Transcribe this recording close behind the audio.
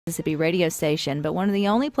Mississippi radio station, but one of the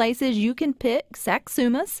only places you can pick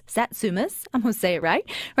Satsumas, I'm going to say it right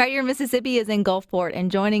here in Mississippi is in Gulfport. And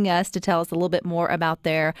joining us to tell us a little bit more about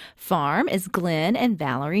their farm is Glenn and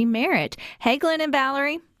Valeri Merritt. Hey, Glenn and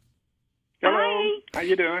Valeri. Hello. Hi. How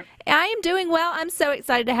you doing? I am doing well. I'm so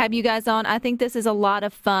excited to have you guys on. I think this is a lot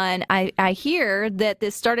of fun. I hear that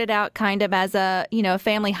this started out kind of as a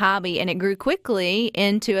family hobby, and it grew quickly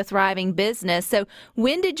into a thriving business. So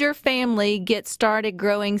when did your family get started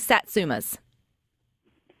growing Satsumas?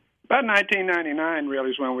 About 1999 really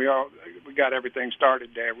is when we got everything started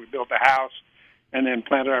there. We built a house and then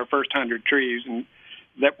planted our first 100 trees, and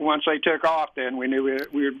that once they took off, then we knew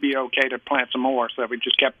we would be okay to plant some more. So we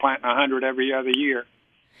just kept planting 100 every other year.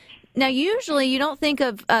 Now, usually you don't think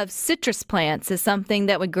of citrus plants as something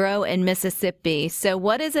that would grow in Mississippi. So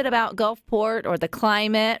what is it about Gulfport or the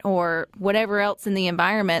climate or whatever else in the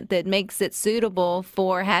environment that makes it suitable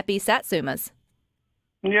for happy Satsumas?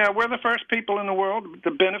 Yeah, we're the first people in the world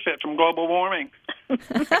to benefit from global warming.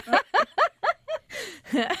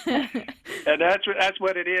 And that's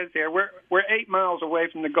what it is here. We're 8 miles away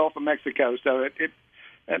from the Gulf of Mexico, so it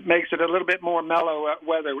makes it a little bit more mellow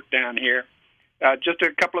weather down here. Just a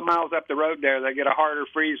couple of miles up the road there, they get a harder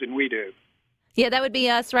freeze than we do. Yeah, that would be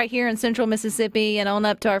us right here in central Mississippi, and on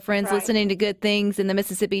up to our friends listening to Good Things in the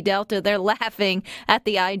Mississippi Delta. They're laughing at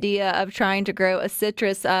the idea of trying to grow a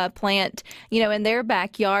citrus plant, in their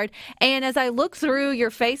backyard. And as I look through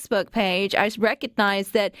your Facebook page, I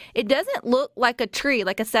recognize that it doesn't look like a tree,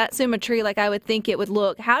 like a Satsuma tree, like I would think it would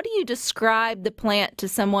look. How do you describe the plant to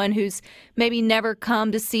someone who's maybe never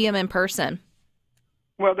come to see them in person?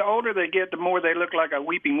 Well, the older they get, the more they look like a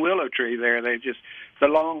weeping willow tree there. The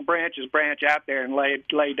long branches branch out there and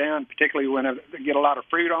lay down, particularly when they get a lot of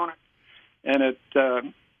fruit on it. And it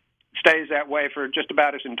stays that way for just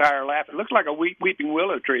about its entire life. It looks like a weeping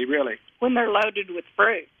willow tree, really. When they're loaded with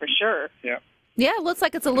fruit, for sure. Yeah. Yeah, it looks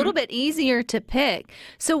like it's a little bit easier to pick.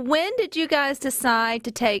 So when did you guys decide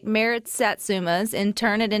to take Merritt's Satsumas and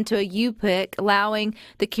turn it into a U-pick, allowing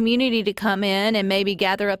the community to come in and maybe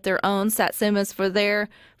gather up their own Satsumas for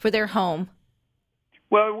their home?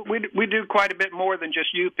 Well, we do quite a bit more than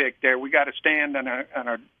just U-pick there. We got a stand on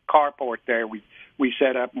a carport there. We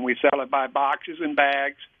set up, and we sell it by boxes and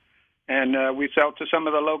bags, and we sell to some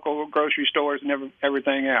of the local grocery stores and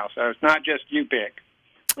everything else. So it's not just U-pick.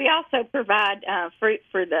 We also provide fruit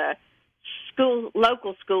for the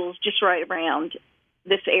local schools just right around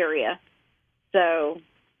this area. So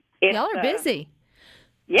y'all are busy.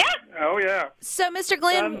 Yeah. Oh, yeah. So, Mr.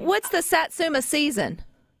 Glenn, what's the Satsuma season?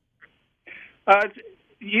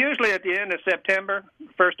 Usually at the end of September,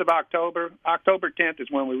 1st of October. October 10th is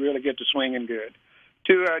when we really get to swinging good,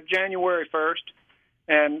 to January 1st.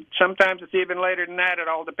 And sometimes it's even later than that. It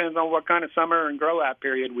all depends on what kind of summer and grow-out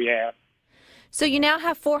period we have. So you now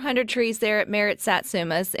have 400 trees there at Merritt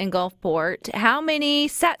Satsumas in Gulfport. How many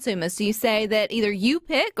Satsumas do you say that either you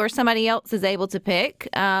pick or somebody else is able to pick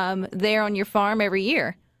there on your farm every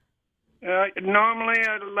year? Normally,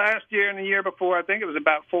 last year and the year before, I think it was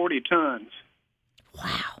about 40 tons.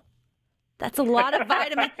 Wow. That's a lot of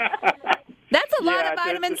vitamin. That's a lot of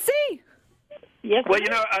vitamin C. Yes. Well,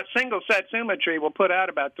 a single Satsuma tree will put out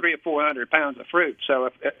about 300 or 400 pounds of fruit. So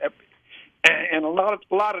in a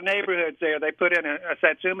lot of neighborhoods there, they put in a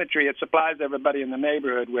Satsuma tree. It supplies everybody in the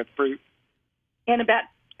neighborhood with fruit. And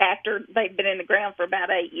after they've been in the ground for about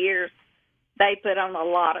 8 years, they put on a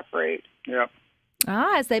lot of fruit. Yep.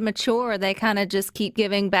 As they mature, they kind of just keep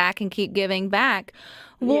giving back and keep giving back.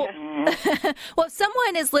 Well, well, if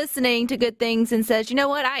someone is listening to Good Things and says, you know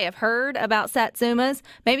what, I have heard about Satsumas.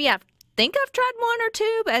 Maybe I think I've tried one or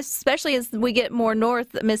two, but especially as we get more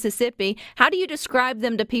north Mississippi. How do you describe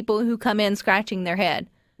them to people who come in scratching their head?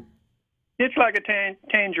 It's like a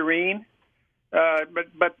tangerine,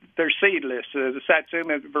 but they're seedless. The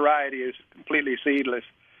Satsuma variety is completely seedless.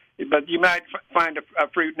 But you might find a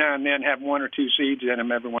fruit now and then have 1 or 2 seeds in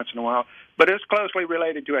them every once in a while. But it's closely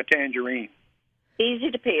related to a tangerine.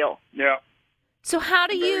 Easy to peel. Yeah. So how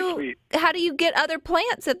do you get other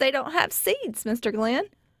plants if they don't have seeds, Mr. Glenn?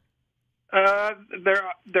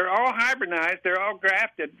 They're all hybridized. They're all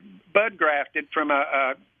bud grafted from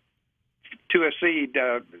to a seed.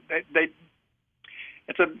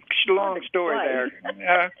 It's a long story there.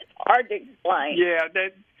 Hard to explain. Yeah,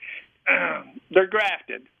 they're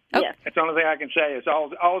grafted. Yes. That's the only thing I can say. Is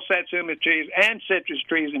all Satsuma trees and citrus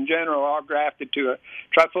trees in general are grafted to a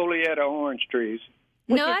trifoliate orange trees.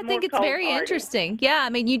 No, I think it's very interesting. Yeah, I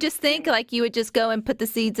mean, you just think like you would just go and put the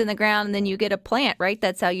seeds in the ground and then you get a plant, right?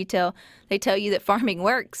 That's how they tell you that farming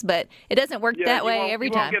works, but it doesn't work that way every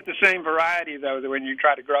time. You won't get the same variety, though, when you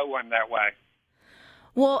try to grow one that way.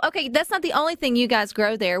 Well, okay, that's not the only thing you guys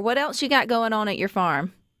grow there. What else you got going on at your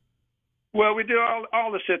farm? Well, we do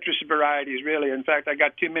all the citrus varieties, really. In fact, I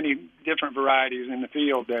got too many different varieties in the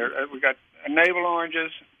field there. We got navel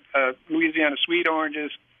oranges, Louisiana sweet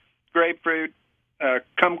oranges, grapefruit,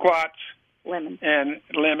 kumquats, Lemons. and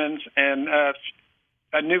lemons, and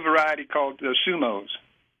a new variety called the Sumos.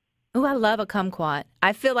 Oh, I love a kumquat.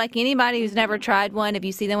 I feel like anybody who's never tried one, if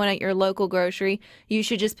you see them one at your local grocery, you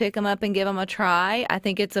should just pick them up and give them a try. I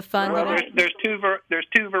think it's a fun Well, little... there's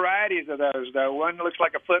two varieties of those, though. One looks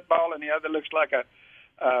like a football, and the other looks like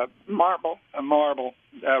a Marble.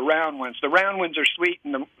 round ones. The round ones are sweet,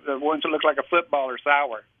 and the ones that look like a football are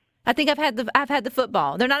sour. I think I've had the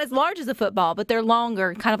football. They're not as large as a football, but they're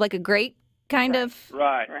longer, kind of like a grape kind of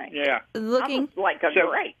Right. Yeah. looking. Almost like a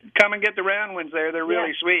grape. Come and get the round ones there. They're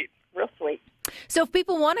really sweet. Real sweet. So if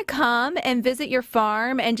people want to come and visit your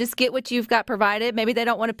farm and just get what you've got provided, maybe they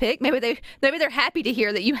don't want to pick, maybe they're happy to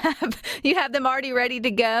hear that you have them already ready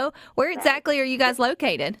to go. Where exactly are you guys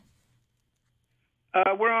located?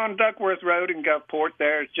 We're on Duckworth Road in Gulfport.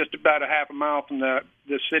 There, it's just about a half a mile from the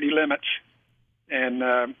city limits,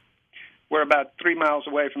 and we're about 3 miles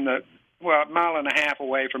away from a mile and a half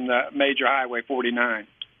away from the major highway 49.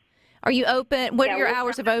 Are you open? What are your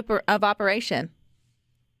hours of operation?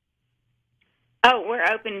 Oh, we're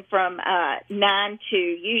open from 9 to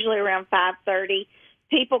usually around 5:30.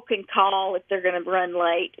 People can call if they're going to run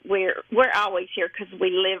late. We're always here because we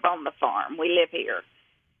live on the farm. We live here,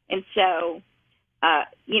 and so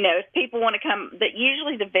if people want to come,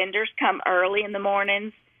 usually the vendors come early in the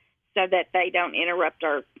mornings so that they don't interrupt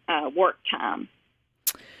our work time.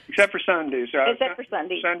 Except for Sundays. Except for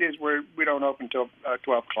Sundays. Sundays we don't open till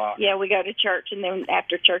 12 o'clock. Yeah, we go to church, and then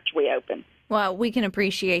after church we open. Well, we can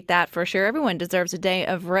appreciate that for sure. Everyone deserves a day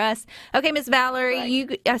of rest. Okay, Miss Valeri,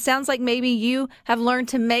 Right. Sounds like maybe you have learned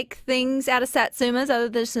to make things out of Satsumas other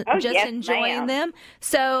than just yes, enjoying ma'am. them.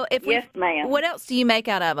 So, Yes, ma'am. What else do you make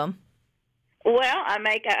out of them? Well, I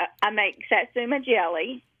make Satsuma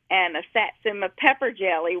jelly and a Satsuma pepper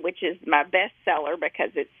jelly, which is my best seller because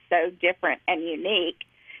it's so different and unique.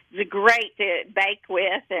 It's great to bake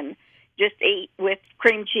with and just eat with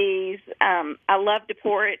cream cheese. I love to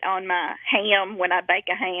pour it on my ham when I bake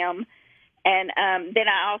a ham. And then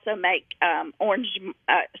I also make orange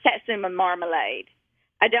Satsuma marmalade.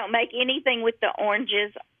 I don't make anything with the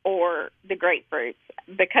oranges or the grapefruits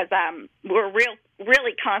because we're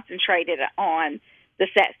really concentrated on the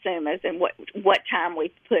Satsumas and what time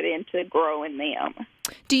we put into growing them.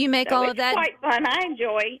 Do you make all of that? It's quite fun. I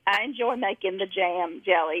enjoy making the jam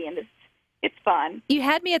jelly, and it's fun. You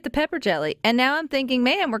had me at the pepper jelly, and now I'm thinking,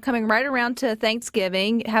 man, we're coming right around to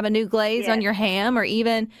Thanksgiving. Have a new glaze on your ham, or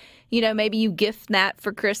even, maybe you gift that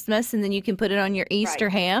for Christmas, and then you can put it on your Easter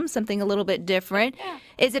ham, something a little bit different. Yeah.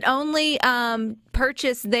 Is it only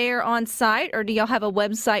purchased there on site, or do y'all have a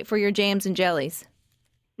website for your jams and jellies?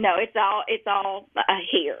 No, it's all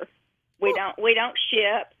here. We don't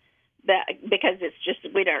ship that because it's just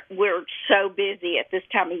we're so busy at this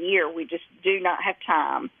time of year. We just do not have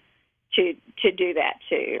time to do that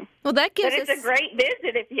too. Well, that gives But it's a great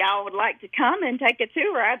visit if y'all would like to come and take a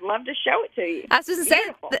tour. I'd love to show it to you. I was just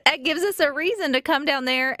going to say, that gives us a reason to come down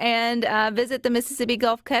there and visit the Mississippi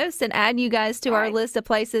Gulf Coast and add you guys to our list of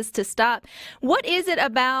places to stop. What is it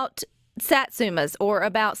about Satsumas or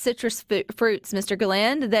about citrus fruits, Mr.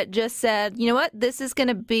 Glenn, that just said, you know what, this is going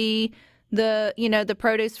to be the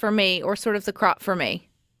produce for me, or sort of the crop for me?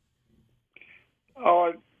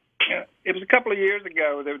 Oh, it was a couple of years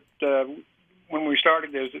ago that when we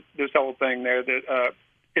started this whole thing there, that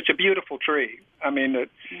it's a beautiful tree. I mean,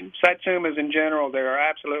 Satsumas in general, they are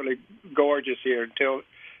absolutely gorgeous here until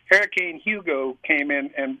Hurricane Hugo came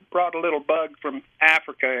in and brought a little bug from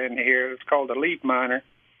Africa in here. It's called a leaf miner.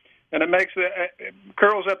 And it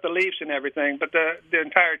curls up the leaves and everything, but the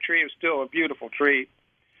entire tree is still a beautiful tree.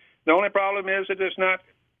 The only problem is that it's not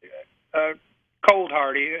cold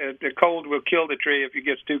hardy. The cold will kill the tree if it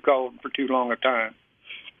gets too cold for too long a time.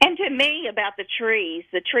 And to me, about the trees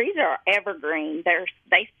are evergreen.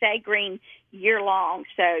 They stay green year long.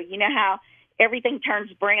 So you know how everything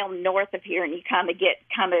turns brown north of here, and you kind of get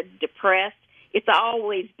depressed. It's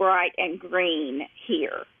always bright and green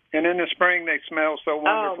here. And in the spring, they smell so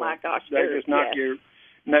wonderful. Oh my gosh, they just knock your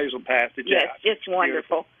nasal passage yes, out. It's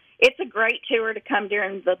wonderful. It's a great tour to come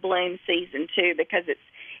during the bloom season too, because it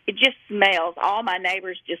just smells. All my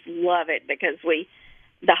neighbors just love it because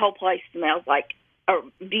the whole place smells like a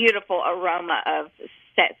beautiful aroma of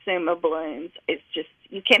Satsuma blooms. It's just,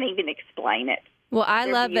 you can't even explain it. Well, I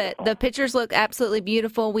love it. The pictures look absolutely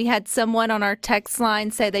beautiful. We had someone on our text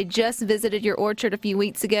line say they just visited your orchard a few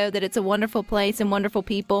weeks ago, that it's a wonderful place and wonderful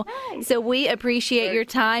people. Nice. So we appreciate your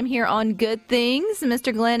time here on Good Things,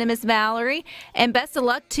 Mr. Glenn and Miss Valerie, and best of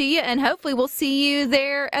luck to you, and hopefully we'll see you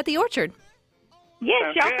there at the orchard. Yes,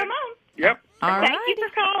 Sounds y'all good. come on. Yep. All Thank right. you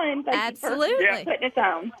for calling. Thank Absolutely. you for putting us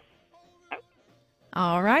on.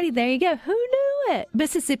 All righty, there you go. Who knew it?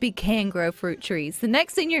 Mississippi can grow fruit trees. The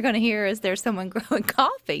next thing you're going to hear is there's someone growing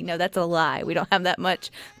coffee. No, that's a lie. We don't have that much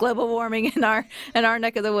global warming in our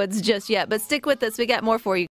neck of the woods just yet. But stick with us. We got more for you.